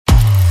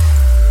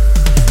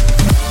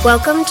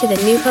Welcome to the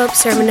New Hope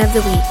Sermon of the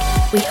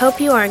Week. We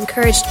hope you are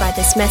encouraged by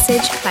this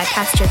message by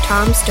Pastor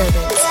Tom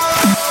Sturbins.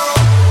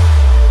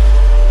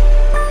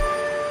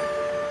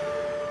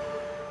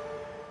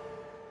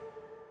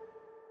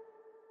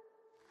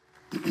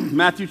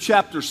 Matthew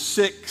chapter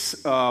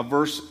 6,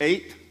 verse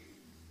 8.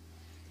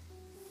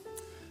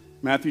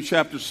 Matthew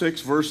chapter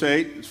 6, verse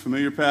 8. It's a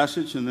familiar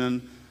passage. And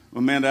then,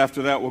 Amanda,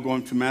 after that, we'll go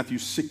into Matthew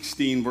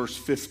 16, verse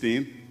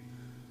 15.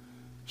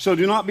 So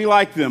do not be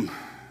like them,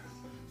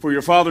 for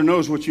your Father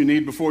knows what you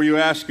need before you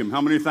ask Him.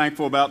 How many are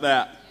thankful about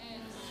that?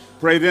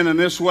 Pray then in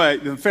this way.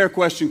 The fair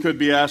question could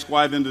be asked,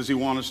 why then does He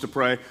want us to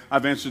pray?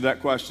 I've answered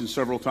that question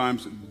several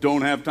times.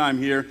 Don't have time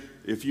here.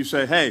 If you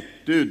say, hey,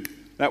 dude,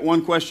 that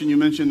one question you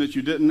mentioned that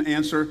you didn't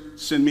answer,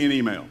 send me an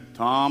email.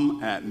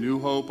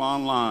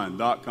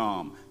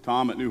 Tom@newhopeonline.com.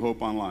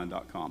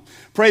 Tom@newhopeonline.com.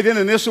 Pray then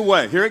in this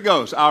way. Here it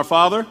goes. Our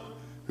Father,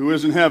 who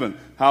is in heaven,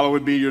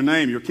 hallowed be your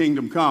name. Your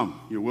kingdom come.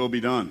 Your will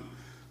be done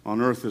on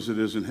earth as it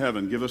is in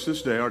heaven. Give us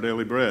this day our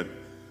daily bread,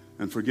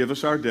 and forgive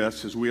us our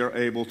debts as we are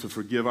able to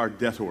forgive our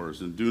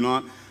debtors. And do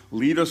not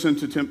lead us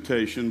into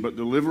temptation, but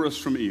deliver us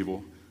from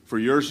evil. For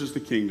yours is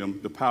the kingdom,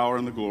 the power,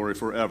 and the glory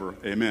forever.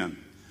 Amen.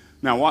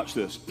 Now watch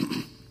this.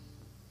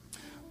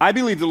 I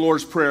believe the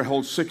Lord's Prayer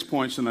holds 6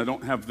 points, and I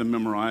don't have them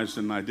memorized,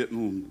 and I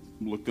didn't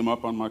look them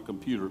up on my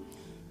computer.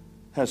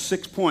 Has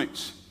 6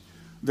 points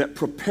that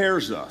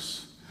prepares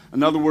us.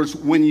 In other words,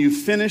 when you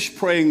finish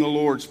praying the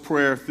Lord's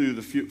Prayer through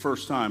the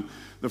first time,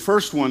 the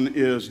first one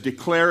is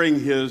declaring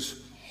His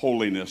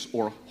holiness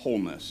or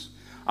wholeness.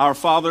 Our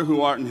Father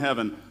who art in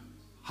heaven,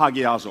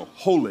 hagiazo,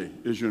 holy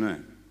is your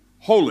name.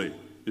 Holy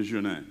is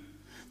your name.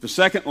 The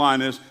second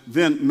line is,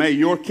 then may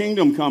your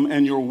kingdom come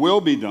and your will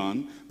be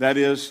done. That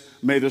is,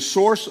 may the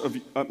source of,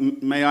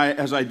 may I,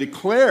 as I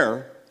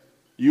declare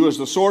you as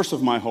the source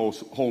of my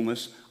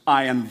wholeness,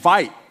 I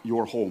invite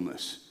your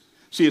wholeness.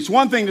 See, it's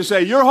one thing to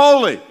say, you're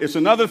holy. It's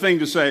another thing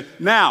to say,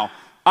 now,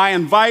 I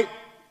invite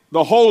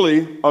the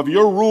holy of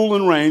your rule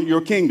and reign, your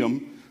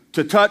kingdom,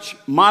 to touch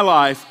my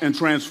life and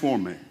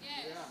transform me.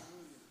 Yeah.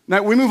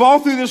 Now, we move all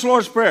through this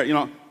Lord's Prayer. You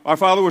know, our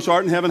Father which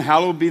art in heaven,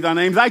 hallowed be thy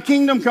name. Thy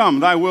kingdom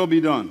come, thy will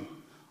be done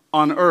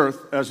on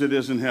earth as it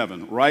is in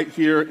heaven. Right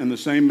here in the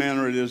same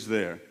manner it is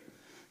there.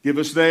 Give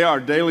us today our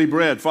daily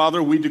bread.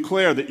 Father, we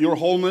declare that your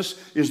wholeness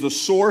is the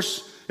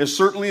source. As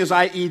certainly as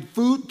I eat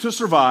food to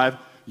survive,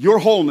 your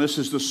wholeness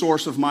is the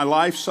source of my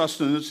life,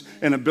 sustenance,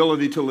 and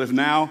ability to live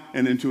now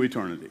and into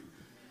eternity.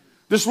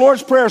 This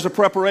Lord's Prayer is a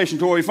preparation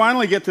to where we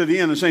finally get to the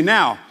end and say,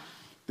 now,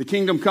 the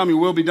kingdom come, your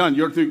will be done,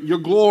 your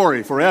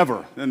glory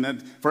forever, and then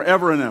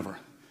forever and ever.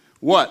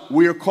 What?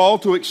 We are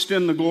called to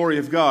extend the glory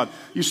of God.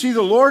 You see,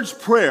 the Lord's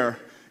Prayer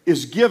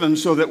is given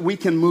so that we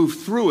can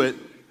move through it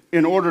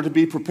in order to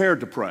be prepared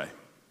to pray.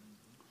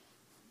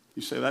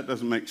 You say, that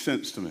doesn't make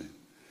sense to me.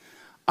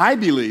 I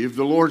believe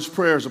the Lord's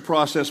Prayer is a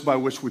process by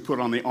which we put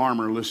on the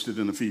armor listed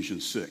in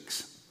Ephesians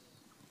 6.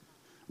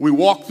 We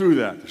walk through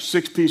that. There's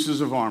 6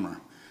 pieces of armor.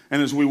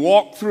 And as we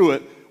walk through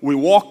it, we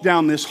walk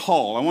down this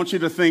hall. I want you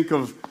to think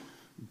of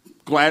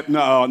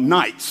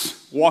knights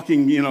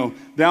walking,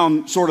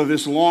 down sort of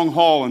this long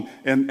hall,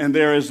 and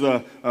there is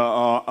the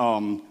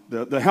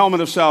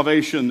helmet of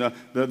salvation,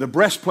 the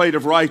breastplate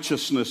of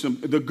righteousness,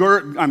 and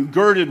I'm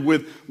girded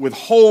with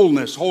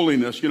holiness,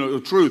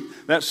 the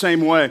truth, that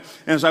same way.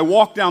 And as I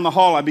walk down the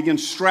hall, I begin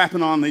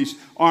strapping on these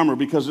armor,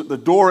 because at the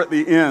door at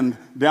the end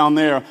down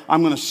there,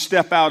 I'm going to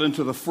step out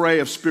into the fray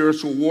of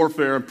spiritual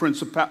warfare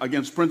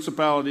against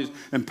principalities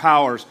and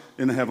powers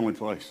in the heavenly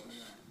places.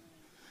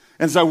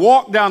 As I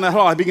walk down the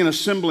hall, I begin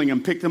assembling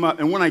and pick them up.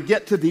 And when I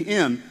get to the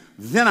end,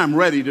 then I'm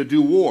ready to do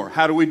war.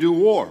 How do we do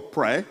war?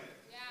 Pray.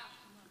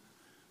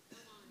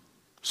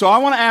 So I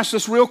want to ask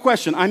this real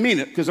question. I mean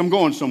it, because I'm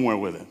going somewhere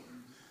with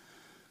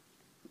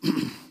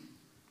it.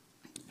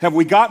 Have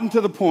we gotten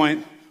to the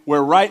point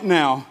where right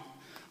now,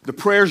 the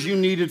prayers you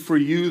needed for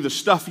you, the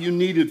stuff you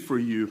needed for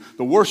you,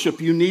 the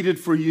worship you needed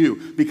for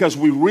you, because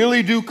we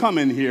really do come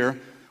in here,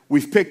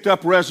 we've picked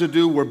up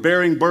residue, we're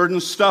bearing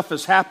burdens, stuff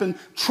has happened,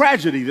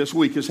 tragedy this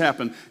week has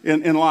happened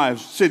in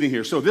lives sitting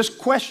here. So this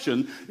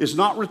question is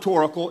not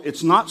rhetorical,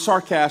 it's not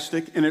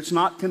sarcastic, and it's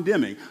not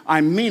condemning.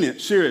 I mean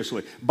it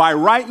seriously. By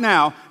right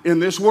now, in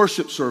this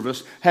worship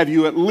service, have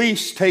you at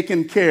least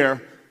taken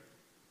care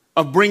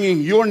of bringing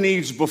your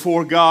needs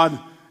before God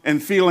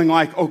and feeling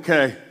like,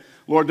 okay,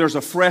 Lord, there's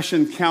a fresh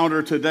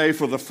encounter today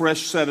for the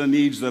fresh set of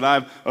needs that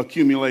I've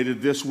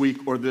accumulated this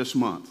week or this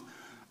month?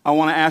 I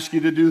want to ask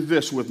you to do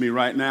this with me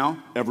right now.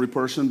 Every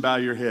person, bow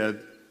your head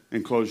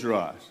and close your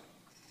eyes.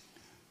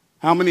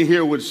 How many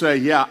here would say,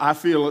 yeah, I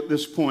feel at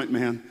this point,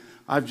 man,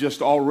 I've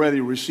just already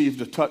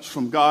received a touch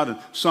from God, and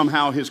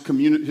somehow His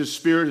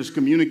Spirit has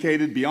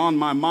communicated beyond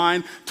my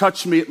mind,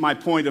 touched me at my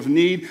point of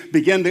need,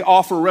 begin to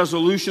offer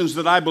resolutions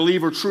that I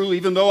believe are true,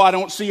 even though I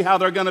don't see how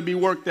they're going to be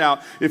worked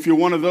out. If you're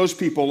one of those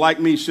people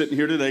like me sitting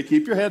here today,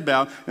 keep your head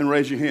bowed and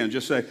raise your hand.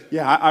 Just say,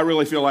 yeah, I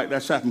really feel like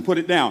that's happened. Put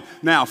it down.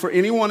 Now, for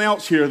anyone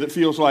else here that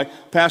feels like,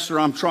 Pastor,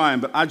 I'm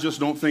trying, but I just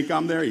don't think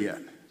I'm there yet.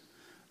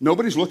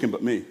 Nobody's looking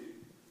but me,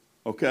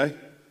 okay?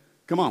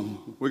 Come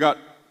on, we got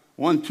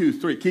 1, 2,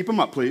 3. Keep them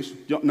up, please.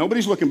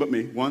 Nobody's looking but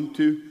me. 1,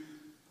 2.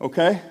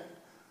 Okay?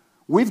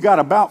 We've got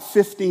about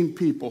 15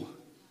 people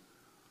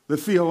that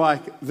feel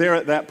like they're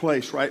at that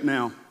place right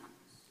now.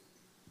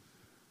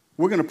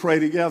 We're going to pray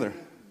together.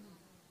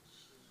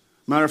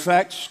 Matter of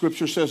fact,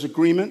 Scripture says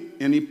agreement.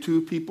 Any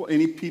two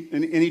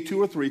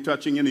or three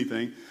touching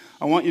anything.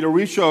 I want you to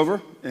reach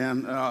over,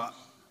 and I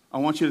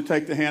want you to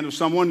take the hand of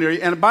someone near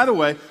you. And by the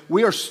way,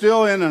 we are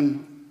still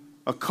in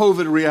a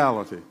COVID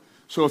reality.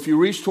 So if you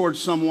reach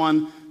towards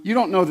someone, you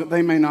don't know that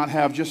they may not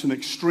have just an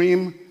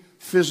extreme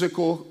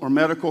physical or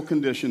medical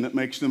condition that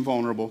makes them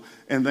vulnerable,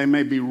 and they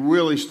may be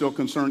really still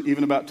concerned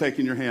even about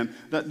taking your hand.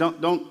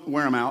 Don't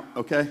wear them out,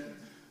 okay?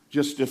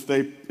 Just if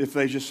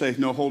they just say,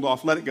 no, hold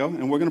off, let it go,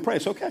 and we're going to pray.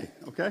 It's okay,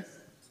 okay?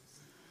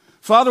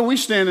 Father, we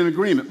stand in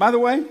agreement. By the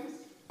way,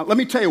 let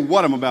me tell you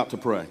what I'm about to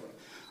pray.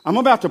 I'm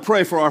about to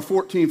pray for our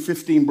 14,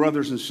 15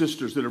 brothers and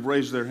sisters that have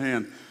raised their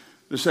hand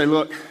to say,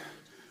 look,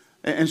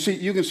 and see,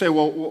 you can say,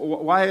 well,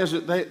 why is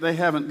it they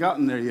haven't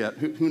gotten there yet?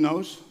 Who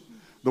knows?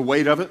 The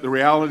weight of it, the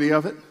reality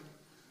of it,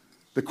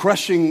 the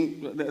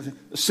crushing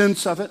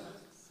sense of it.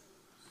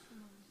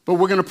 But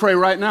we're going to pray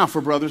right now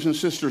for brothers and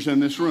sisters in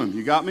this room.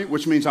 You got me?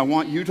 Which means I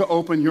want you to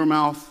open your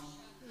mouth,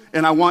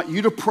 and I want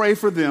you to pray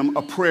for them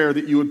a prayer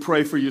that you would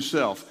pray for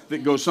yourself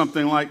that goes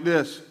something like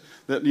this.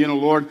 That,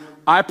 Lord,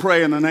 I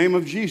pray in the name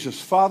of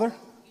Jesus, Father,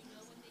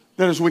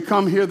 that as we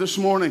come here this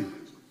morning,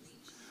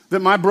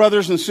 that my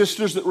brothers and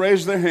sisters that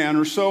raise their hand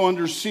are so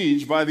under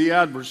siege by the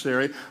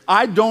adversary.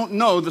 I don't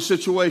know the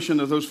situation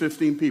of those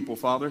 15 people,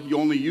 Father.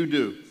 Only you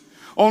do.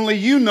 Only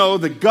you know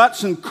the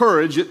guts and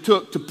courage it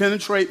took to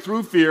penetrate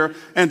through fear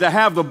and to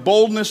have the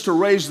boldness to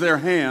raise their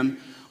hand,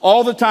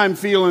 all the time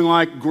feeling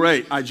like,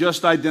 great, I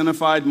just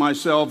identified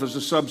myself as a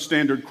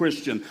substandard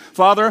Christian.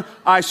 Father,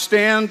 I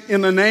stand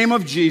in the name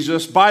of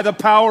Jesus by the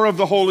power of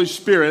the Holy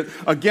Spirit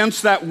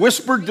against that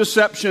whispered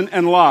deception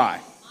and lie.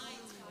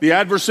 The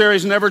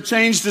adversary's never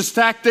changed his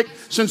tactic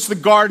since the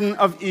Garden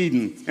of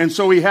Eden, and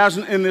so he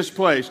hasn't in this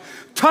place.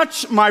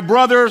 Touch my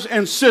brothers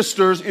and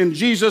sisters in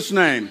Jesus'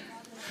 name.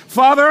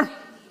 Father,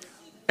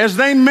 as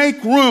they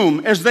make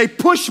room, as they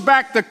push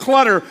back the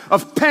clutter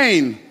of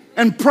pain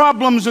and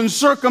problems and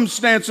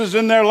circumstances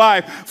in their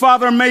life,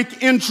 Father,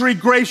 make entry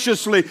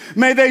graciously.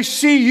 May they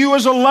see you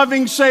as a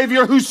loving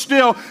Savior who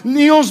still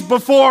kneels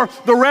before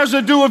the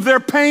residue of their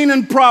pain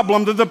and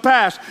problem of the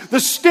past, the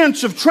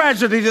stench of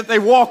tragedy that they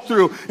walk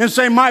through, and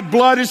say, my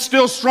blood is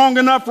still strong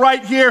enough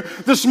right here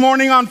this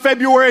morning on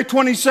February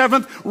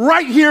 27th,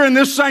 right here in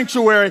this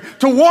sanctuary,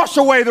 to wash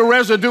away the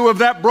residue of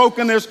that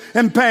brokenness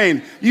and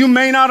pain. You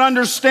may not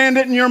understand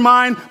it in your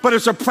mind, but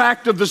it's a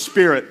fact of the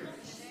Spirit.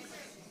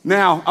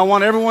 Now, I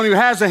want everyone who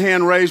has a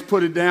hand raised,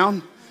 put it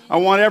down. I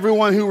want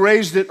everyone who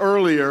raised it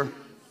earlier,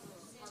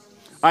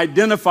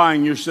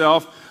 identifying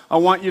yourself. I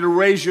want you to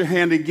raise your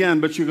hand again,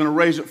 but you're going to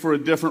raise it for a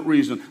different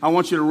reason. I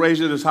want you to raise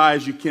it as high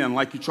as you can,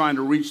 like you're trying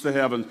to reach the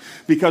heavens.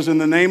 Because in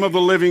the name of the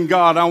living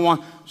God,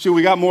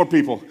 we got more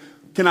people.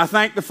 Can I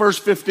thank the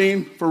first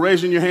 15 for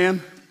raising your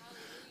hand?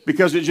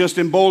 Because it just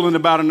emboldened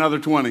about another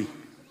 20.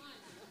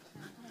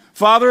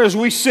 Father, as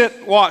we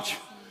sit, watch,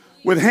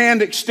 with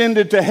hand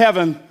extended to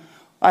heaven,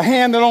 a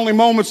hand that only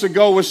moments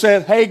ago was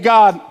said, hey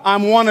God,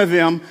 I'm one of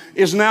them,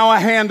 is now a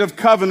hand of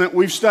covenant.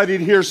 We've studied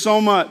here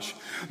so much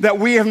that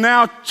we have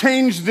now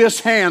changed this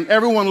hand.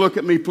 Everyone look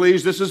at me,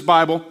 please. This is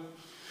Bible.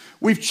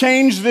 We've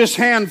changed this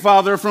hand,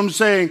 Father, from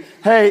saying,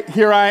 hey,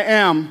 here I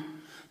am,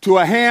 to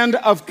a hand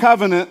of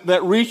covenant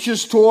that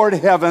reaches toward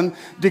heaven,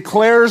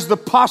 declares the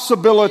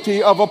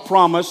possibility of a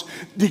promise,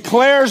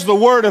 declares the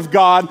word of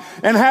God,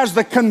 and has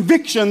the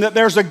conviction that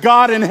there's a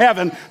God in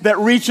heaven that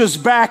reaches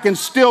back and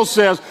still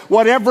says,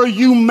 whatever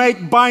you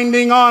make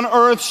binding on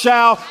earth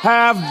shall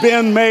have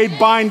been made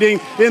binding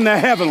in the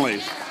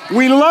heavenlies.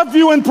 We love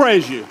you and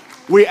praise you.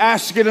 We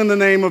ask it in the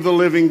name of the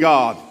living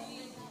God.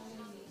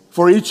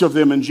 For each of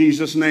them in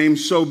Jesus' name,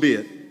 so be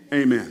it.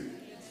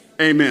 Amen.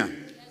 Amen.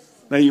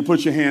 Now you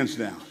put your hands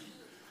down.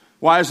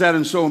 Why is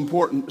that so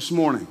important this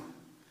morning?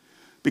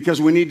 Because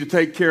we need to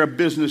take care of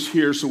business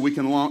here so we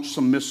can launch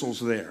some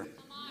missiles there.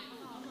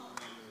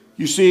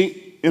 You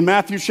see, in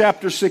Matthew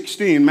chapter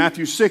 16,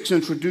 Matthew 6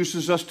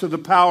 introduces us to the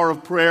power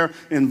of prayer,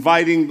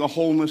 inviting the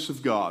wholeness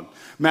of God.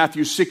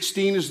 Matthew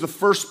 16 is the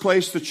first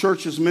place the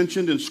church is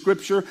mentioned in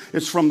Scripture.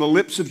 It's from the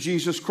lips of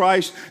Jesus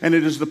Christ, and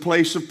it is the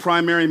place of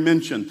primary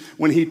mention.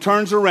 When he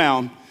turns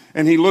around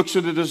and he looks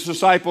at his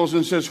disciples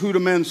and says, who do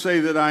men say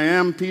that I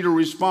am? Peter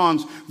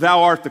responds,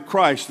 thou art the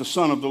Christ, the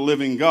Son of the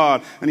living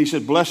God. And he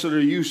said, blessed are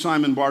you,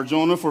 Simon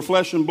Bar-Jonah, for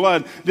flesh and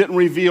blood didn't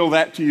reveal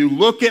that to you.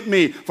 Look at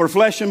me, for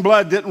flesh and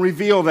blood didn't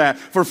reveal that.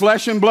 For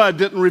flesh and blood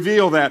didn't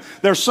reveal that.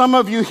 There's some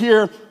of you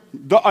here,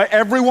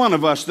 every one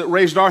of us that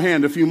raised our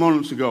hand a few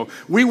moments ago,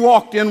 we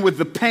walked in with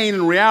the pain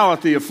and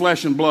reality of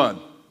flesh and blood.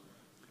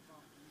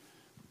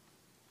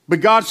 But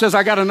God says,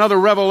 I got another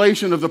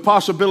revelation of the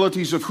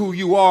possibilities of who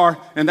you are,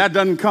 and that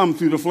doesn't come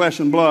through the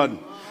flesh and blood.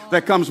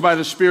 That comes by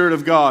the Spirit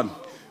of God.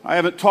 I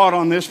haven't taught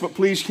on this, but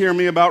please hear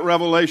me about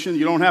revelation.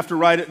 You don't have to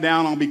write it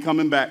down. I'll be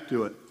coming back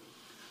to it.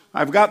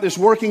 I've got this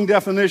working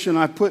definition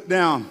I put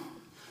down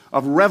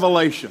of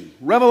revelation.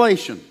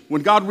 Revelation,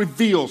 when God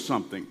reveals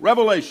something.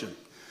 Revelation.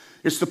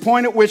 It's the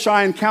point at which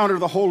I encounter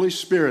the Holy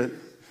Spirit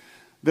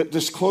that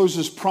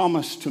discloses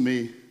promise to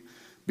me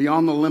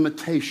beyond the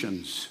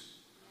limitations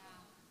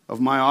of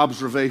my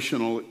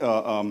observational,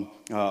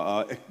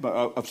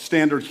 of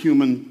standard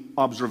human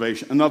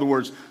observation. In other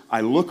words, I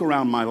look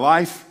around my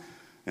life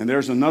and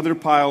there's another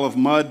pile of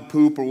mud,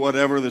 poop, or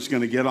whatever that's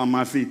going to get on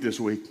my feet this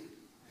week.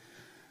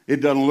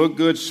 It doesn't look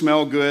good,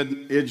 smell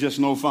good, it's just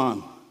no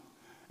fun.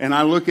 And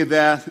I look at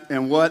that,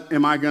 and what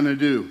am I going to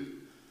do?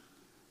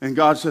 And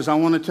God says, I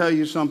want to tell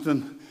you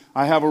something.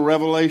 I have a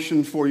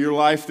revelation for your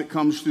life that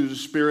comes through the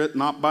Spirit,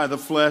 not by the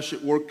flesh.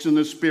 It works in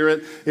the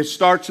Spirit. It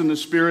starts in the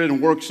Spirit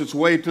and works its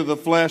way to the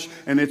flesh,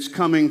 and it's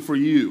coming for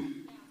you.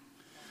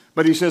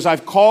 But he says,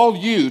 I've called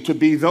you to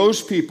be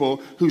those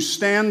people who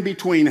stand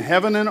between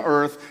heaven and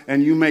earth,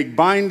 and you make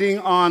binding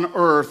on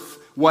earth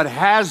what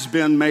has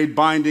been made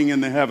binding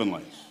in the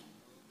heavenlies.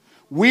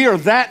 We are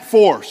that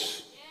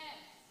force.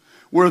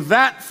 We're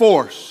that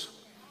force.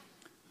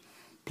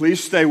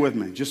 Please stay with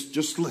me.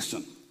 Just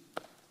listen.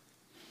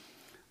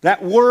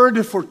 That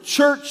word for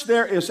church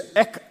there is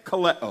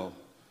ekkaleo,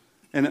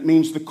 and it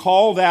means the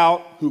called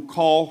out who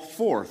call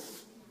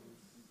forth.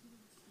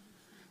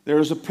 There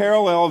is a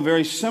parallel,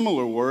 very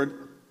similar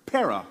word,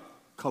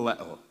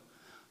 parakaleo.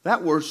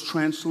 That word's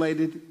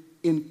translated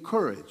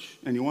encourage.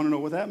 And you want to know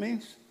what that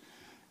means?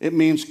 It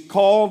means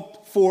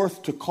called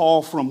forth to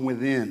call from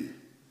within.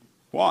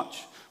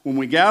 Watch. When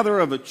we gather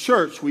of a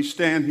church, we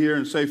stand here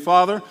and say,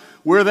 Father,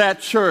 we're that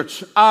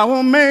church. I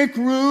will make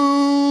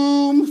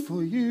room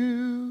for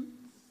you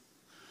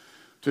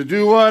to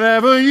do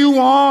whatever you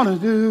want to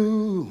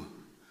do.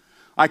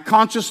 I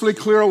consciously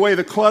clear away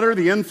the clutter,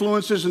 the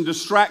influences and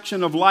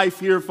distraction of life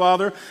here,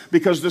 Father,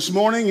 because this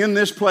morning in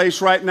this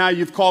place right now,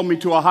 you've called me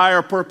to a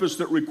higher purpose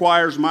that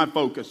requires my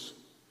focus.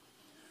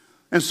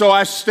 And so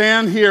I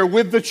stand here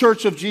with the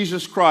Church of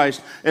Jesus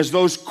Christ as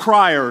those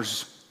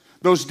criers,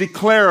 those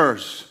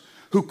declarers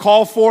who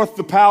call forth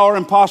the power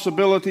and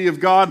possibility of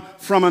God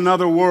from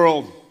another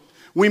world.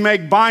 We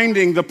make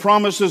binding the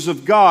promises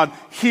of God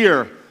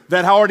here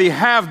that already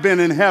have been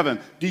in heaven.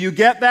 Do you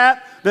get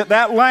that?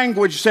 That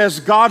language says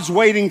God's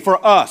waiting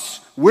for us.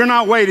 We're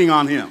not waiting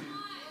on Him.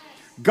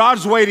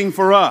 God's waiting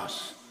for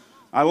us.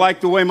 I like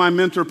the way my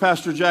mentor,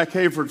 Pastor Jack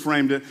Hayford,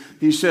 framed it.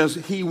 He says,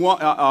 if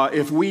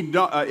we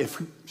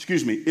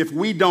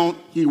don't,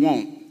 He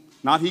won't.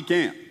 Not He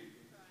can't.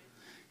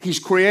 He's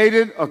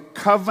created a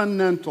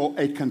covenantal,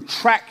 a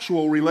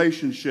contractual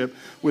relationship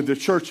with the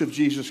Church of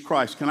Jesus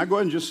Christ. Can I go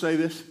ahead and just say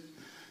this?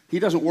 He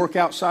doesn't work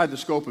outside the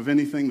scope of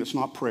anything that's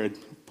not prayed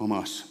from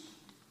us.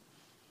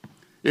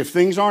 If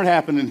things aren't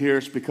happening here,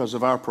 it's because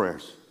of our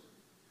prayers.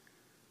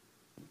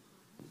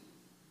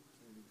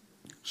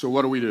 So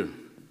what do?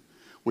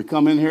 We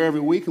come in here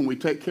every week and we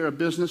take care of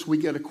business. We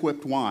get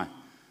equipped. Why?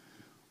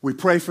 We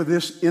pray for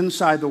this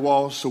inside the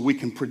walls so we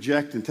can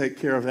project and take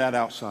care of that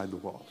outside the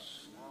walls.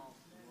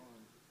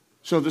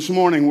 So this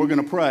morning we're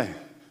going to pray.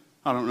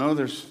 I don't know,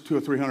 there's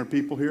 200 or 300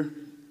 people here.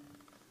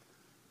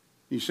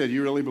 You said,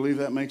 you really believe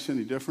that makes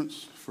any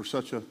difference for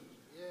such an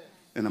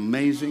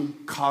amazing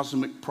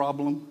cosmic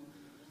problem?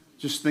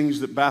 Just things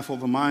that baffle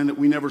the mind that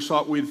we never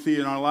thought we'd see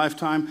in our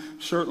lifetime.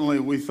 Certainly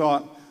we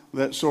thought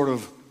that sort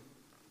of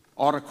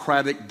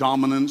autocratic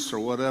dominance or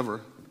whatever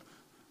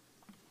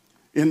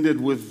ended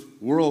with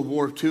World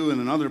War II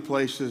and in other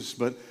places,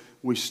 but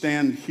we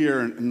stand here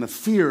and the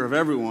fear of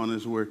everyone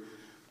is we're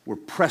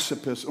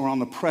on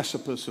the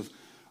precipice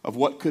of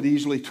what could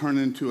easily turn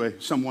into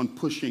someone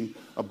pushing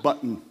a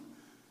button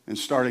and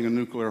starting a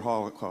nuclear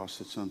holocaust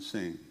that's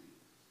unseen.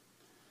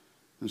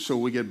 And so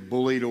we get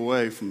bullied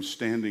away from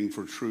standing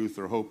for truth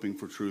or hoping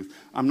for truth.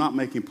 I'm not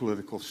making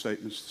political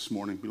statements this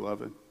morning,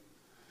 beloved.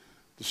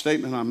 The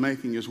statement I'm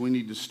making is we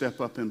need to step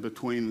up in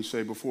between and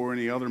say, before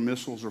any other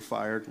missiles are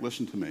fired,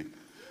 listen to me.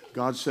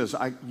 God says,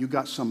 you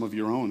got some of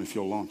your own if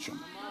you'll launch them.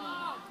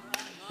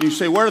 You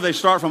say, where do they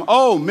start from?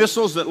 Oh,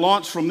 missiles that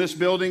launch from this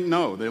building?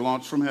 No, they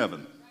launch from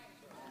heaven.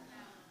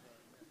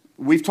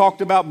 We've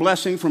talked about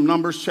blessing from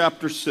Numbers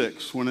chapter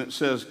 6 when it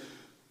says,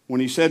 when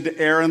he said to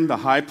Aaron, the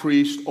high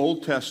priest,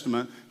 Old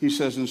Testament, he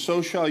says, and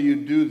so shall you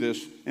do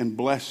this and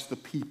bless the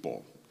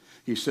people.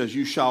 He says,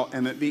 you shall,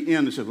 and at the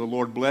end it says, the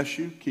Lord bless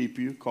you, keep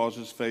you, cause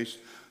His face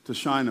to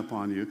shine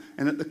upon you.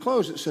 And at the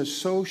close it says,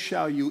 so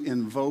shall you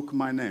invoke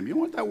my name. You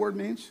know what that word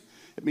means?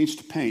 It means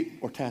to paint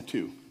or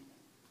tattoo.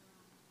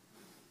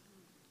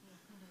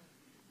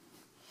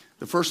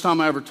 The first time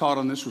I ever taught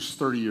on this was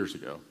 30 years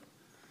ago.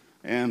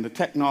 And the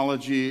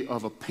technology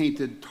of a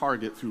painted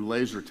target through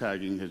laser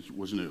tagging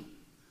was new.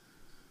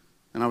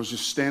 And I was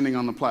just standing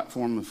on the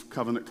platform of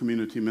Covenant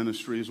Community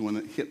Ministries when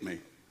it hit me.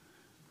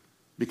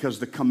 Because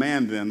the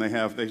command then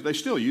they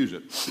still use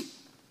it.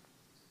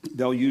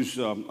 They'll use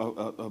a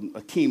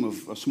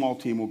small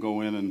team will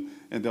go in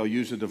and they'll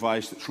use a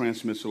device that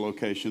transmits a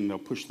location. They'll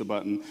push the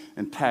button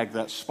and tag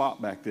that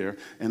spot back there.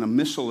 And a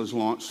missile is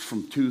launched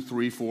from 2,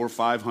 3, 4,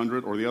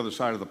 500 or the other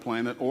side of the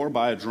planet or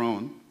by a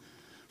drone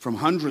from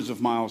hundreds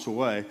of miles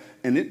away.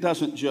 And it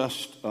doesn't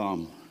just,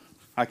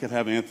 I could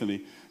have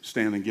Anthony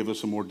stand and give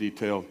us a more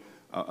detail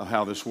of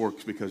how this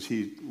works, because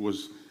he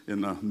was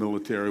in the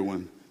military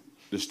when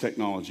this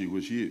technology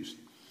was used.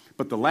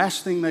 But the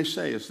last thing they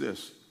say is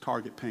this: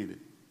 target painted.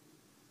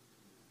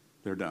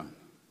 They're done.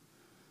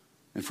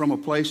 And from a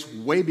place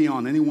way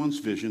beyond anyone's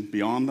vision,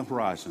 beyond the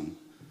horizon,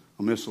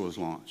 a missile is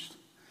launched.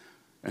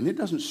 And it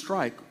doesn't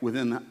strike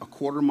within a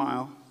quarter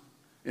mile,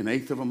 an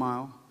eighth of a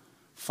mile,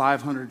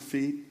 500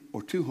 feet,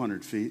 or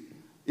 200 feet.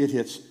 It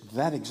hits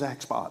that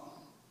exact spot.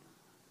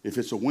 If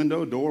it's a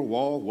window, door,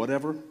 wall,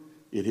 whatever,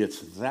 it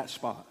hits that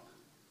spot.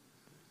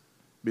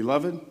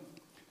 Beloved,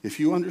 if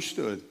you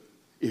understood,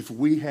 if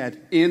we had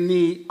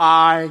any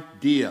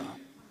idea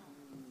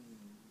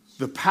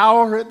the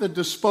power at the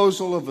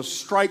disposal of a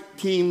strike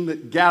team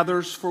that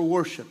gathers for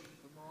worship.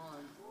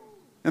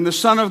 And the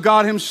Son of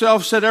God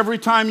himself said, every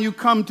time you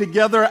come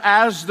together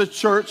as the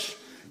church,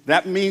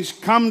 that means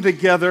come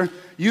together,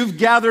 you've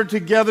gathered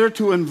together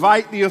to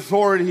invite the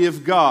authority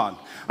of God.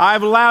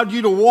 I've allowed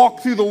you to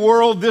walk through the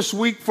world this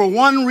week for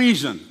one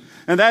reason,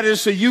 and that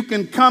is so you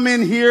can come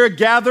in here,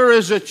 gather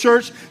as a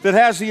church that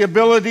has the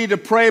ability to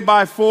pray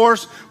by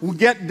force,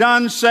 get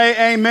done,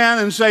 say amen,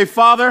 and say,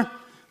 Father,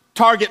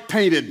 target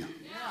painted.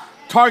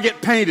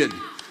 Target painted.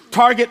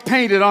 Target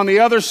painted on the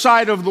other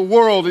side of the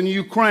world in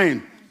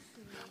Ukraine.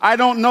 I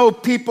don't know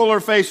people or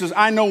faces.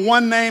 I know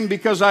one name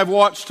because I've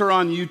watched her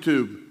on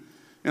YouTube.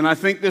 And I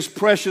think this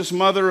precious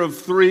mother of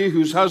 3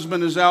 whose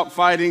husband is out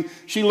fighting,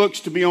 she looks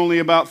to be only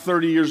about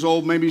 30 years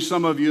old. Maybe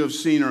some of you have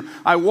seen her.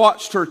 I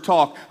watched her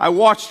talk. I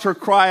watched her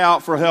cry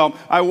out for help.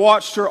 I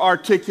watched her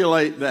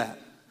articulate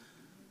that.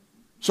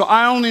 So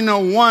I only know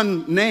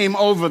one name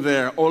over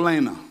there,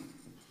 Olena.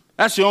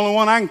 That's the only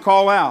one I can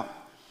call out.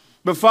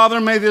 But Father,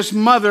 may this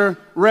mother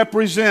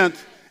represent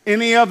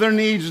any other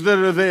needs that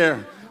are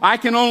there. I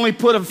can only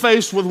put a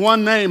face with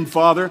one name,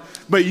 Father,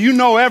 but you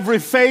know every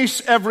face,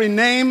 every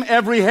name,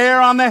 every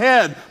hair on the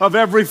head of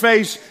every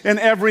face and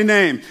every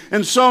name.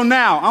 And so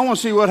now, I want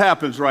to see what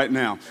happens right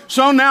now.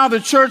 So now the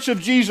Church of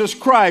Jesus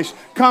Christ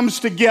comes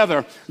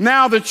together.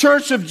 Now the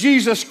Church of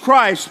Jesus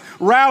Christ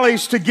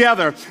rallies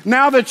together.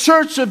 Now the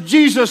Church of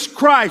Jesus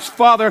Christ,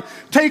 Father,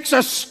 takes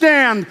a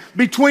stand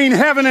between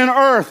heaven and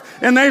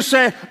earth, and they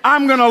say,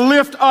 I'm going to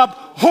lift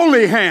up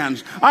holy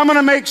hands. I'm going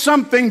to make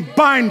something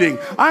binding.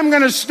 I'm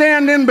going to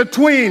stand in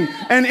between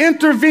and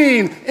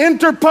intervene,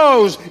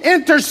 interpose,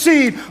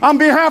 intercede on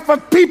behalf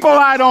of people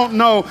I don't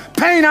know,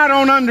 pain I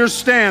don't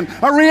understand,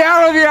 a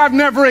reality I've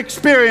never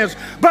experienced.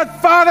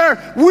 But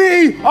Father,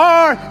 we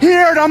are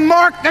here to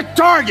mark the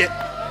target.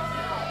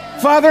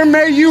 Father,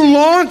 may you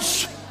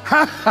launch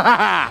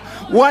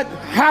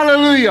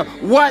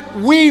what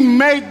we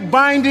make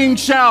binding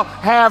shall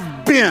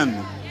have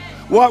been.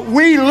 What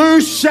we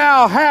lose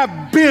shall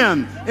have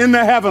been in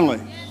the heavenly.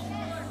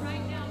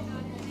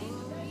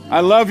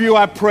 I love you,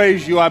 I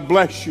praise you, I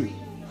bless you.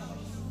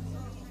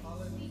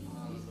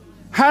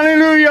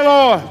 Hallelujah,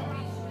 Lord.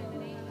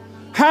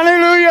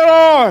 Hallelujah,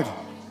 Lord.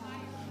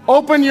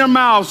 Open your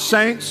mouths,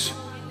 saints.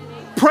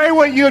 Pray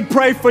what you'd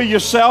pray for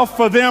yourself,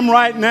 for them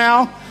right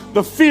now.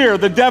 The fear,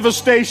 the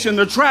devastation,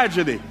 the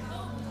tragedy.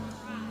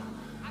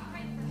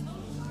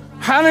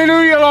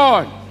 Hallelujah,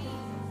 Lord.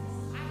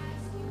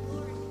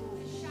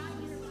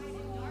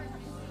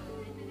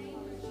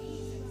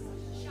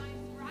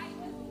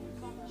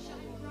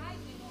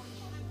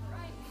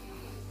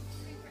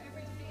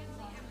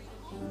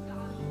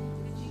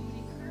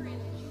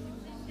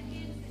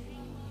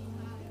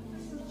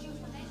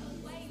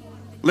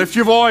 Lift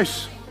your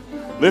voice.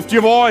 Lift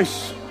your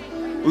voice.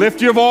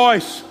 Lift your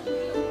voice.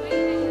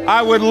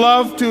 I would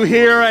love to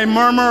hear a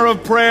murmur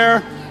of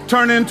prayer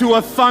turn into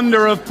a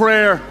thunder of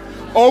prayer.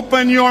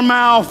 Open your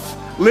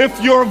mouth.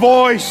 Lift your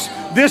voice.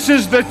 This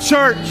is the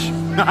church.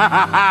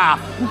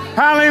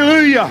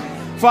 Hallelujah.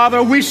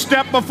 Father, we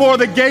step before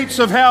the gates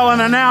of hell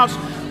and announce,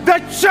 the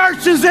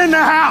church is in the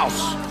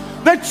house.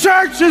 The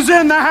church is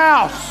in the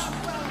house.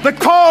 The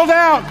called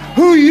out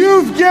who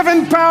you've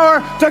given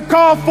power to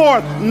call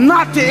forth,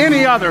 not to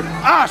any other,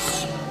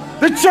 us.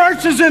 The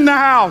church is in the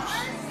house.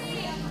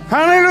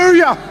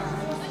 Hallelujah.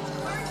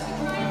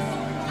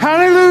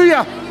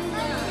 Hallelujah.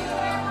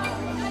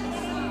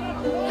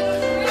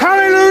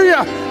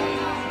 Hallelujah.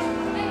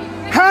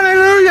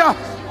 Hallelujah.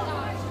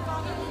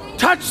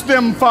 Touch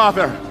them,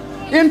 Father.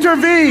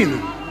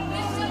 Intervene.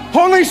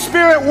 Holy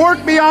Spirit,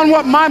 work beyond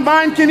what my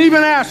mind can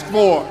even ask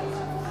for.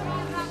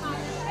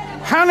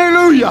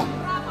 Hallelujah.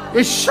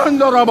 In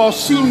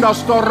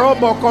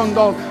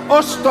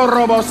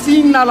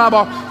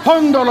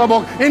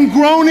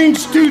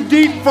groanings too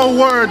deep for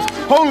words,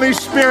 Holy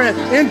Spirit,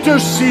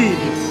 intercede.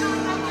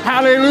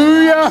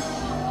 Hallelujah.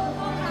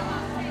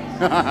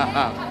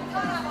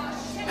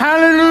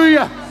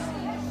 Hallelujah.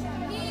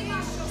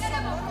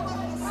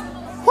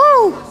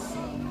 Woo.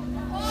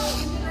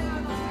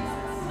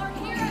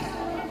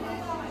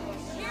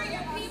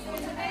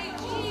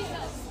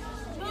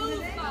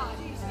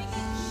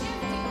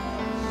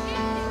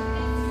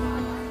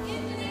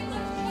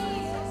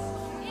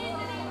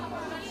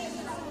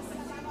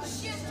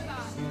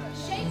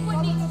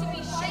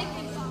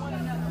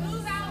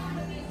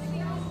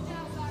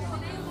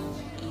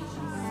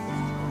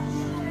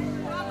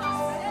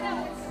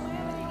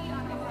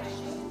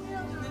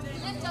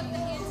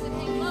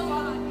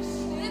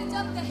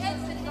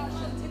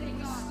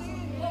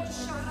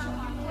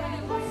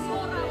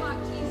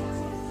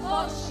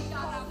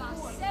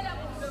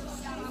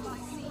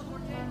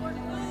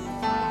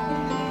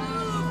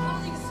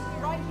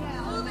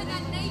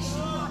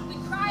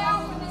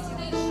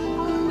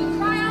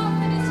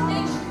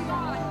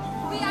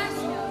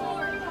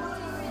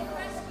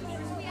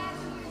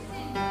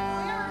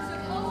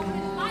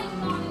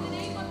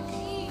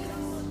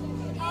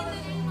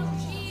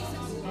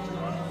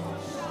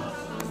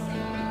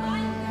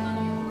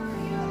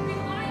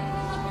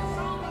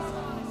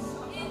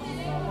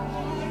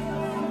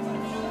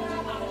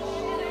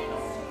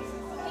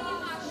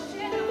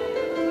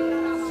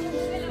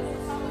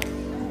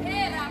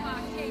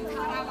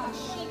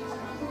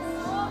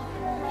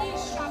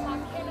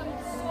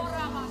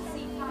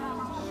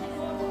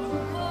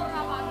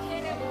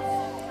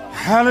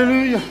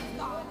 Hallelujah.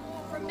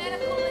 For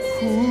medical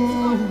assistance,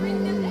 God,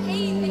 bring them the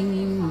aid they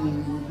need, Father.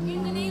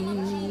 In the name of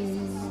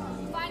Jesus.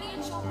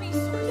 Financial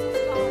resources,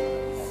 God.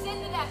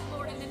 Send that,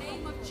 Lord, in the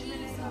name of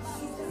Jesus.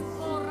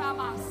 Oh,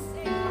 Rabba,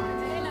 say,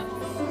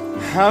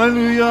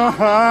 Hallelujah,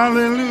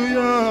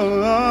 hallelujah.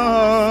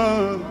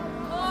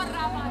 oh,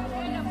 Rabba,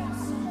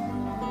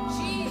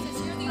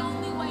 Jesus, you're the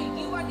only way.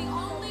 You are the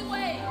only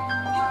way.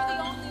 You are the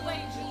only way,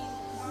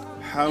 Jesus.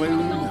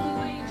 Hallelujah.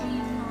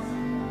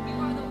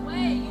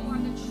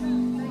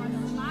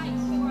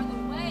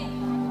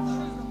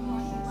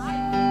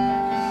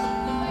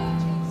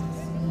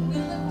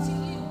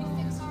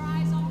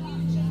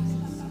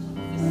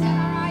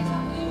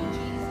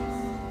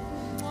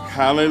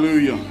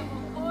 Hallelujah.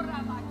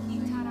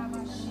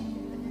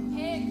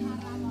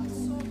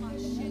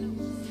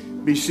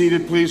 Be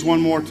seated, please, one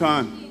more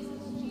time.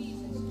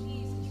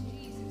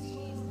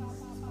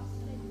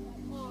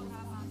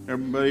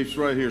 Everybody's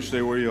right here.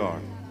 Stay where you are.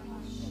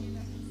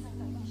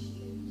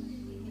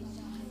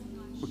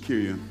 We'll cue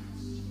you.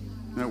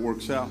 That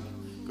works out.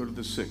 Go to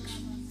the 6.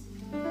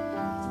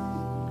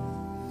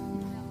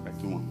 Back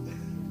to 1.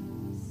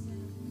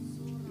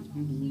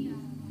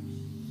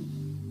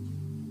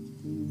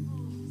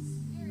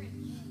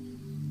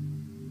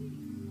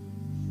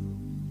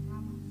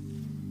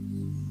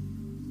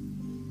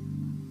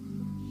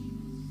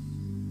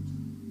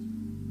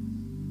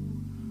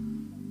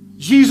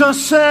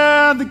 Jesus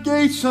said the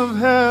gates of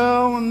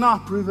hell will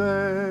not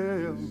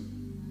prevail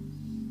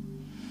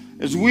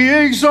as we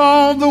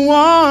exalt the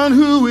one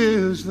who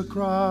is the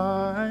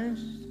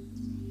Christ.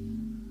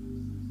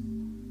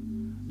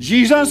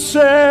 Jesus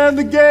said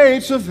the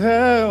gates of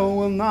hell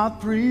will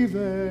not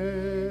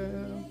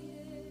prevail.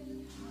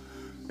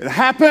 It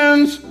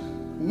happens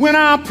when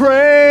our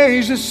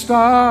praises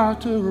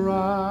start to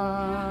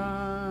rise.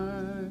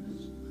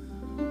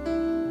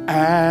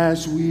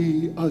 As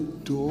we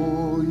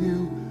adore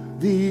you,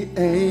 the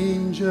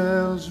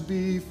angels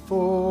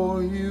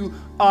before you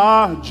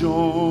are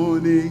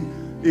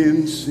joining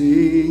in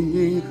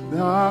singing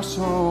our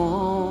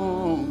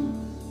song.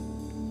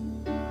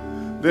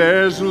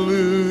 There's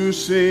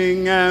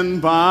loosing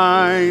and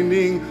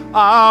binding,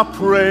 our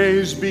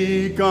praise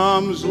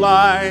becomes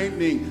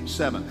lightning.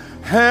 7.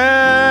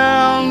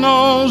 Hell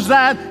knows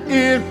that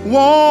it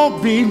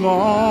won't be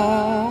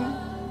long.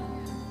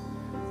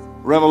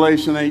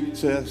 Revelation 8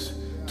 says,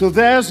 till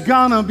there's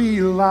gonna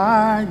be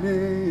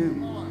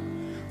lightning,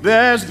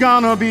 there's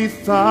gonna be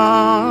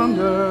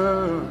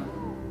thunder.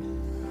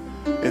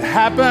 It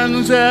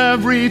happens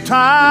every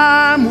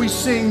time we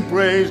sing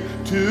praise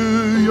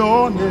to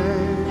your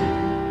name.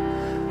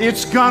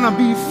 It's gonna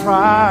be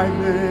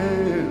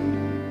frightening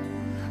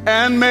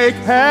and make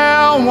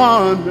hell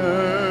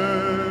wonder.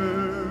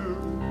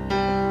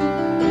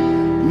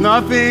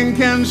 Nothing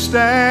can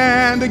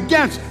stand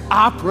against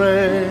our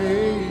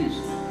praise.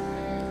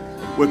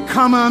 We're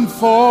coming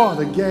for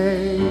the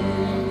game.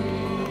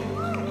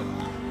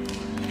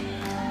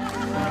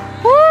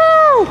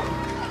 Woo!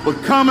 We're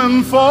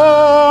coming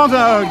for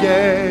the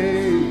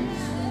game.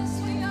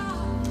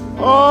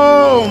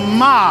 Oh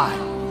my!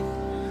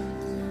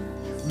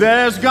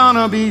 There's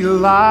gonna be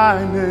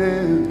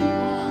lightning.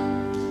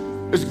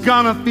 It's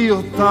gonna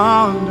feel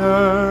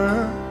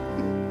thunder.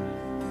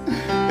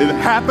 It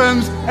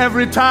happens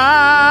every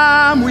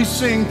time we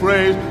sing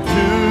praise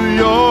to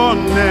your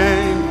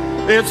name.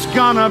 It's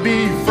gonna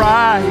be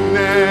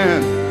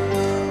frightening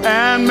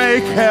and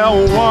make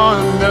hell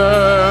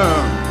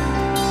wonder.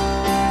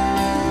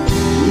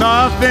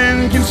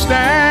 Nothing can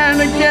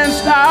stand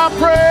against our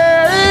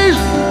praise.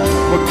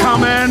 We're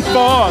coming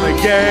for the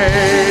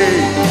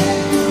game.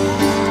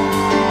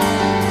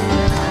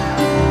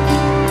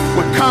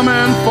 We're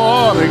coming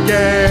for the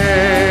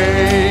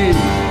game.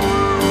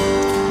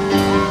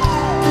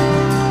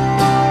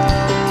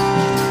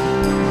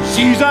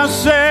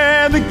 Jesus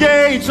said the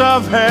gates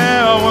of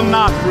hell will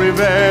not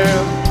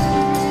prevail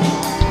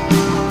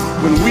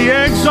when we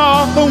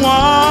exalt the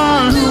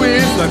one who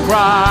is the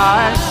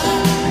Christ.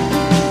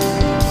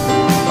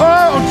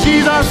 Oh,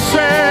 Jesus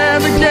said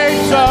the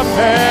gates of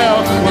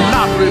hell will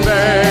not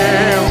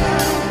prevail.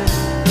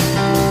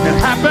 It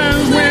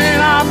happens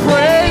when our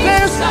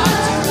praises start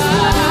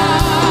to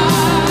rise.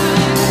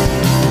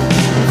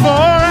 For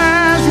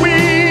as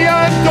we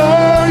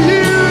adore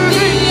you,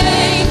 the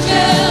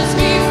angels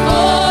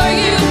before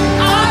you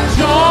are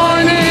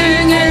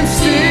joining in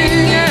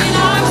singing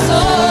our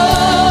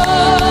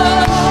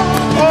song.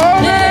 Oh,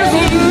 there's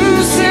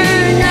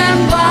loosing and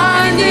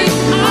binding,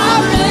 our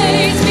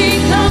praise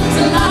becomes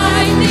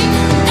lightning,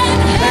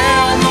 and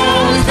hell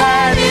knows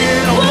that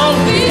it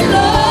won't be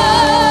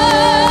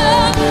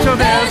long. So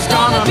there's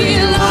gonna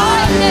be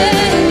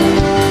lightning.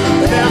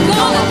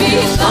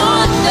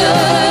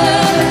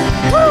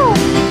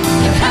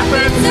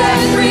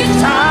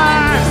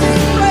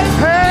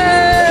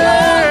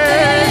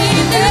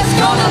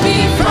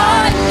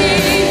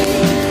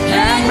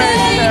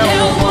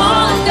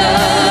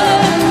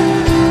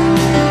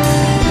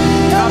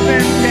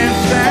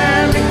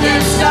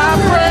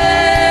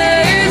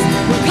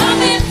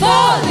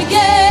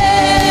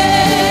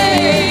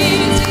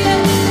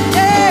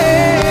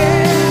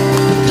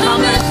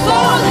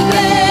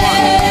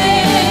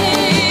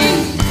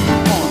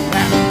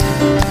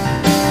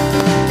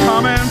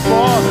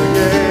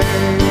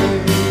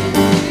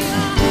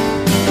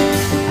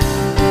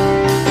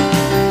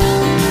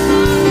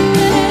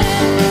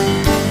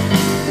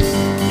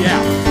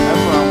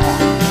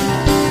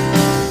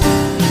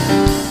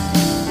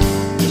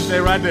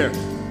 right there.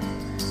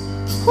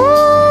 Woo!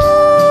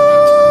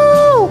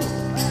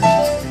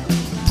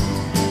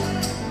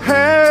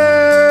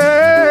 Hey,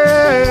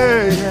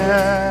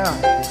 yeah.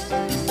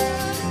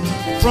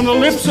 From the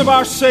lips of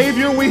our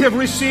Savior, we have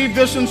received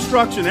this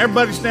instruction.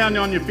 Everybody stand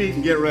on your feet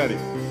and get ready.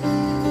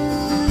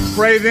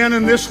 Pray then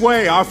in this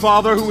way: Our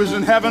Father who is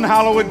in heaven,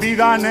 hallowed be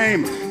thy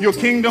name. Your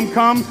kingdom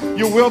come,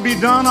 your will be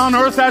done on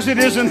earth as it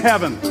is in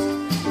heaven.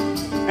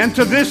 And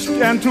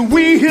to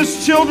we,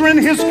 his children,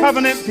 his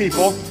covenant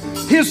people,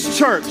 his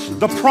church,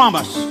 the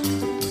promise.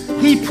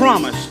 He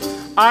promised,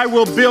 I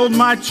will build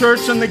my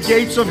church and the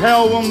gates of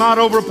hell will not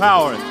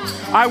overpower it.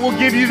 I will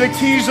give you the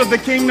keys of the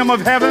kingdom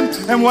of heaven,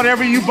 and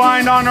whatever you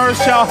bind on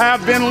earth shall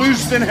have been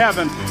loosed in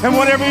heaven, and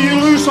whatever you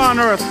loose on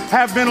earth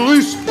have been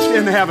loosed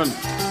in heaven.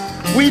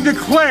 We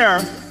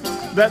declare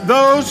that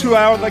those who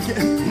have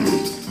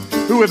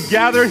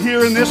gathered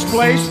here in this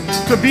place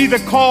to be the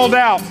called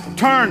out.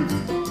 Turn,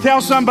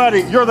 tell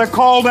somebody, you're the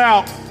called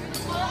out.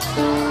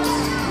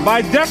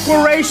 By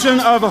declaration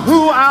of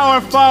who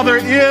our Father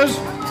is,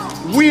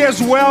 we as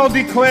well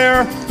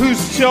declare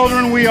whose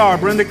children we are.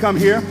 Brenda, come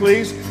here,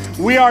 please.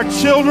 We are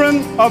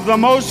children of the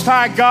Most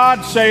High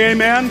God. Say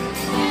amen.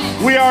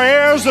 We are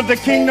heirs of the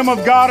kingdom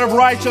of God of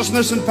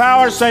righteousness and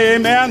power. Say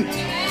amen.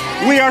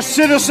 We are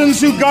citizens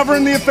who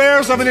govern the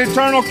affairs of an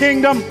eternal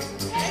kingdom.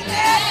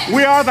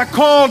 We are the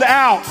called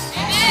out.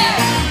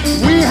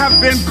 We have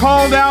been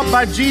called out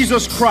by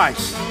Jesus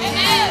Christ.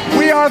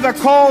 We are the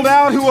called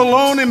out who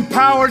alone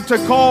empowered to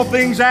call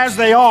things as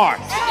they are.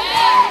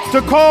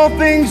 To call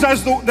things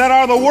that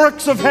are the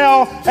works of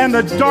hell and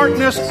the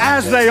darkness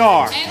as they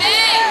are.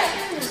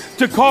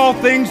 To call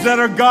things that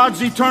are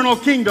God's eternal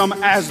kingdom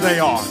as they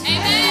are.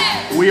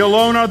 We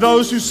alone are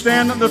those who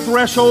stand at the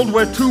threshold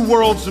where two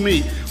worlds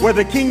meet, where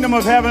the kingdom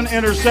of heaven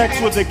intersects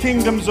with the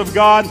kingdoms of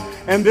God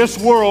and this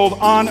world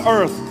on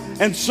earth.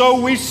 And so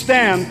we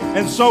stand,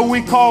 and so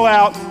we call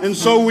out, and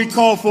so we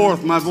call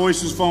forth. My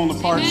voice is falling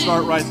apart.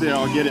 Start right there.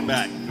 I'll get it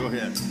back. Go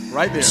ahead.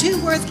 Right there.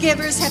 Two worth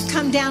givers have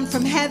come down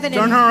from heaven.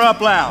 Turn her up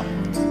loud.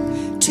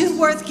 Two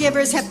worth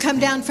givers have come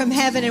down from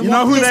heaven and you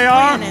know walked who this they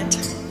planet.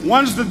 Are?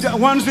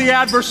 One's the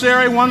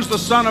adversary, one's the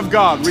Son of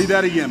God. Read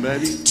that again,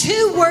 baby.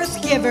 Two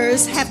worth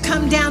givers have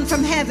come down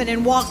from heaven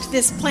and walked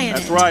this planet.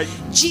 That's right.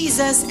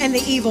 Jesus and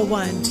the evil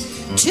one.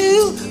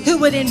 Two who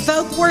would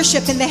invoke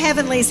worship in the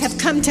heavenlies have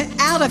come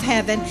out of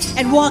heaven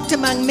and walked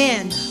among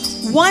men.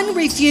 One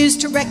refused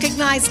to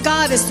recognize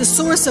God as the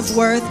source of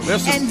worth.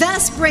 Listen. And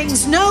thus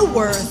brings no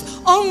worth,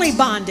 only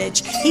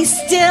bondage. He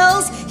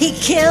steals, he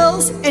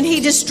kills, and he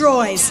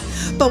destroys.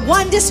 But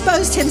one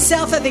disposed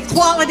himself of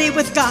equality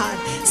with God,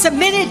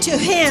 submitted to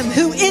him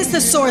who is the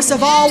source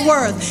of all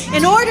worth,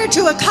 in order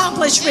to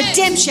accomplish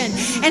redemption,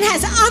 and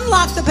has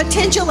unlocked the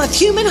potential of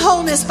human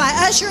wholeness by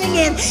ushering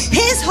in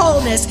his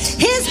wholeness,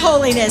 his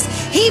holiness.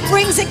 He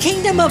brings a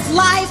kingdom of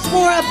life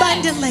more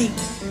abundantly.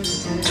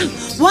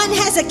 One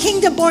has a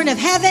kingdom born of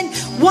heaven.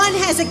 One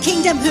has a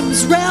kingdom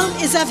whose realm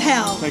is of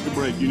hell. Take a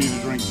break. You need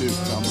a drink too.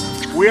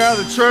 We are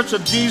the church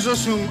of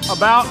Jesus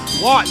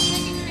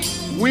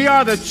We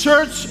are the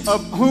church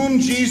of whom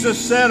Jesus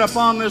said,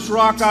 upon this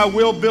rock I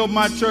will build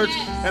my church,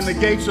 and the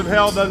gates of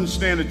hell doesn't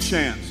stand a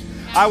chance.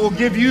 I will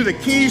give you the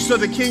keys to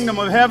the kingdom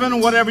of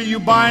heaven. Whatever you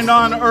bind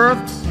on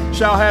earth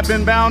shall have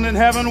been bound in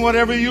heaven.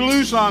 Whatever you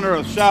loose on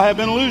earth shall have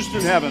been loosed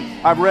in heaven.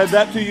 I've read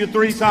that to you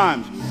 3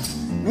 times.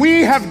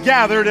 We have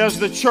gathered as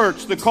the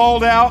church, the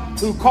called out,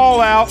 who call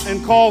out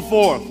and call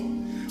forth.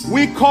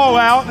 We call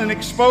out and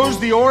expose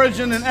the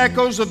origin and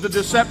echoes of the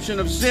deception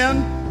of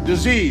sin,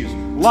 disease,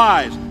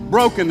 lies,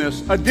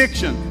 brokenness,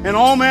 addiction, and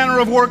all manner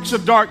of works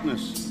of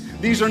darkness.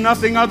 These are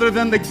nothing other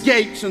than the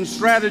gates and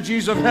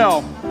strategies of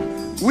hell.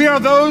 We are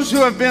those who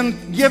have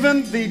been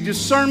given the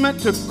discernment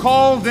to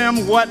call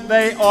them what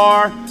they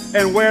are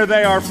and where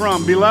they are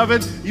from.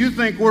 Beloved, you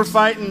think we're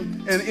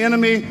fighting an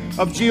enemy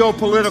of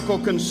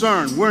geopolitical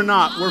concern. We're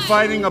not. We're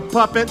fighting a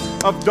puppet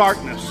of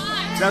darkness.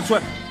 That's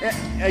what,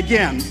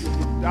 again,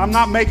 I'm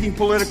not making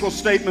political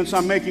statements,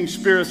 I'm making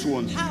spiritual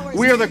ones.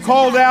 We are the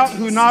called out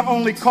who not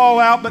only call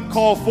out, but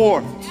call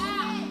forth.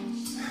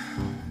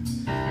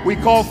 We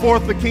call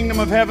forth the kingdom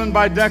of heaven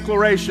by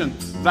declaration.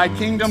 Thy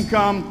kingdom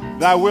come,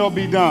 thy will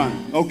be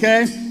done.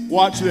 Okay?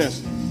 Watch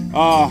this.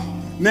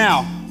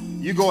 Now,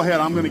 you go ahead.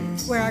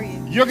 Where are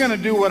you? You're going to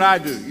do what I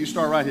do. You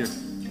start right here.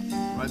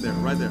 Right there,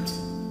 right there.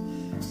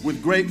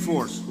 With great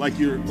force, like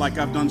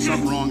I've done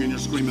something wrong and you're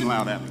screaming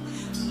loud at me.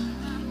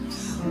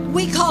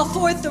 We call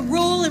forth the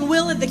rule and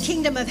will of the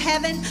kingdom of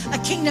heaven, a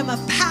kingdom of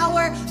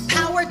power,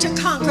 power to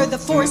conquer the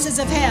forces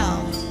of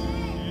hell.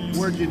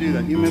 Where'd you do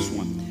that? You missed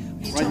one.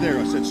 Right there.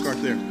 I said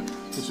start there.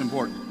 It's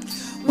important.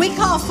 We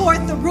call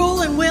forth the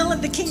rule and will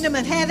of the kingdom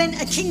of heaven,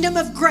 a kingdom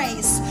of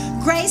grace,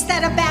 grace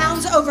that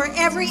abounds over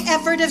every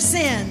effort of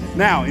sin.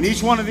 Now, in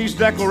each one of these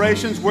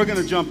declarations, we're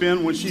going to jump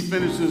in when she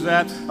finishes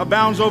that.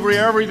 Abounds over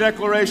every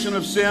declaration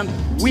of sin.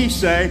 We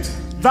say,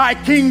 thy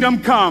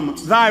kingdom come,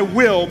 thy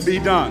will be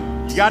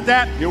done. You got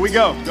that? Here we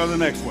go. Go to the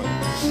next one.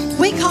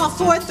 We call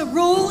forth the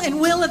rule and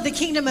will of the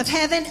kingdom of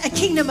heaven, a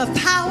kingdom of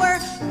power,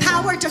 power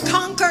power to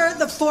conquer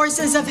the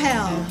forces of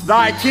hell.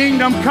 Thy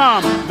kingdom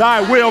come,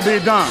 thy will be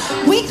done.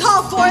 We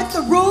call forth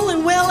the rule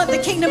and will of the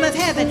kingdom of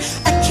heaven,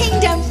 a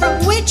kingdom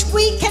from which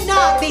we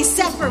cannot be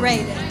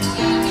separated.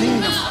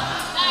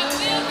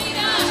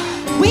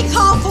 We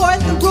call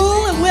forth the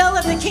rule and will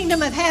of the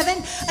kingdom of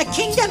heaven, a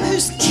kingdom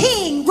whose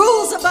king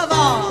rules above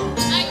all.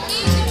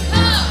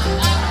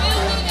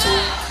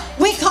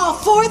 We call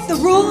forth the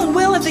rule and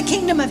will of the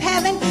kingdom of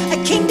heaven,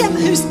 a kingdom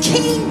whose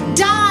king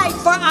died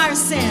for our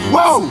sins.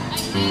 Whoa!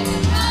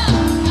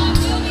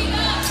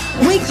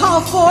 We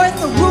call forth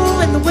the rule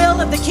and the will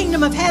of the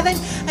kingdom of heaven,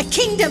 a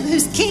kingdom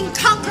whose king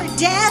conquered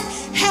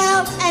death,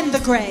 hell, and the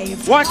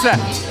grave. What's that?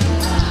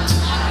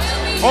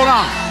 Hold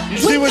on. You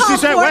see what she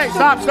said? Wait,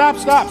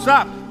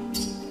 stop.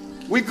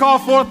 We call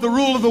forth the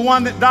rule of the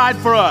one that died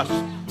for us.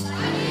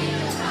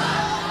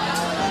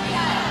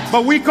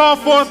 But we call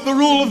forth the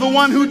rule of the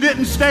one who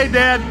didn't stay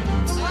dead.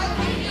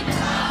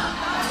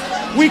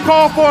 We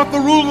call forth the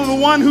rule of the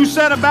one who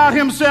said about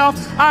himself,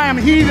 I am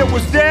he that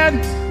was dead,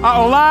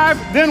 alive,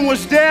 then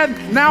was dead,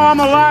 now I'm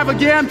alive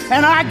again,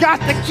 and I got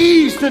the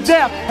keys to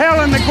death,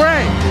 hell, and the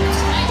grave.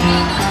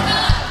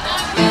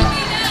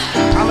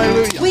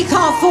 Hallelujah. We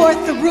call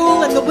forth the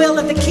rule and the will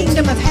of the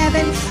kingdom of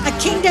heaven, a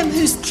kingdom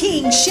whose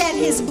king shed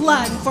his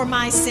blood for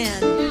my sin.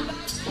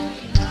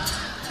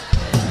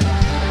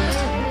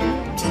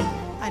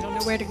 I don't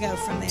know where to go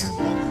from there.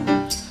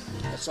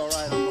 That's all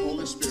right. I'm the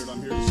Holy Spirit.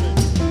 I'm here to say.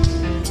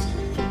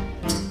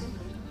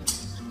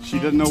 She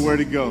doesn't know where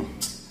to go.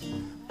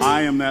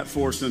 I am that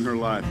force in her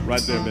life.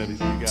 Right there, baby. You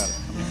got it.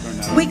 Turn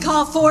that We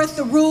call forth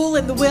the rule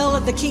and the will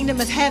of the kingdom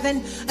of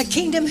heaven, a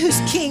kingdom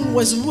whose king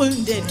was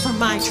wounded for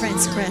my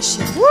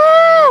transgression.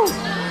 Woo!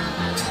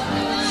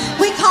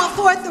 We call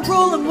forth the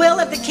rule and will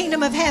of the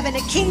kingdom of heaven,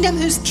 a kingdom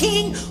whose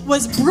king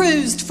was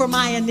bruised for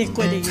my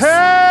iniquities.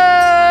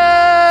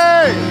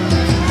 Hey!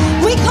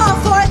 We call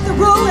forth the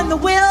rule and the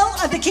will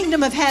of the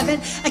kingdom of heaven,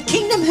 a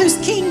kingdom whose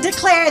king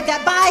declared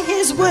that by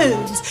his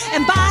wounds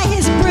and by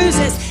his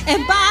bruises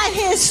and by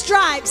his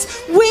stripes,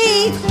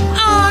 we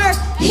are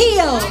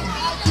healed.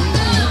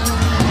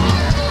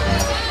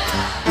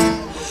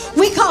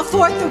 We call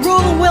forth the rule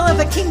and will of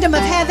a kingdom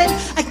of heaven,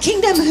 a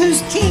kingdom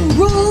whose king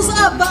rules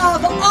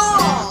above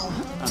all.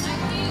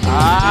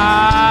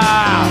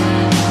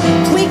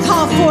 We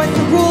call forth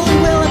the rule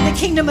and will of the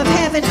kingdom of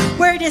heaven,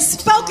 where it is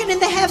spoken in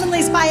the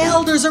heavenlies by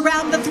elders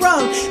around the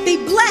throne, be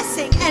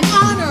blessing and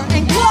honor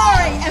and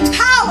glory and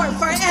power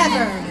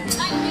forever.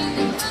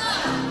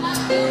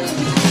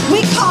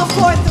 We call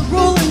forth the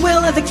rule and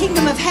will of the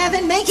kingdom of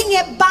heaven, making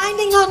it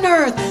binding on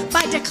earth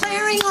by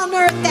declaring on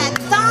earth that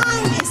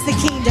thine is the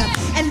kingdom,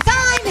 and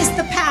thine is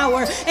the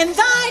power, and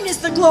thine is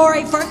the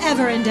glory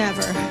forever and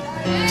ever.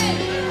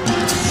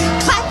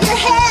 Clap your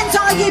hands,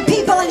 all you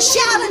people, and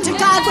shout unto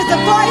God with a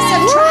voice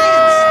of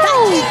triumph. Thy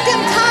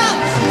kingdom come,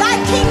 thy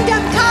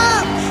kingdom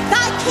come,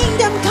 thy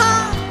kingdom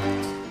come.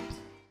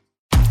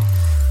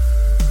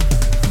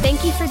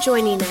 Thank you for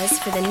joining us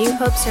for the New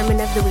Hope Sermon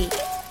of the Week.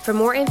 For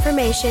more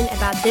information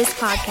about this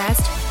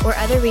podcast or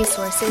other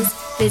resources,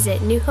 visit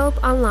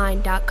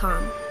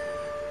newhopeonline.com.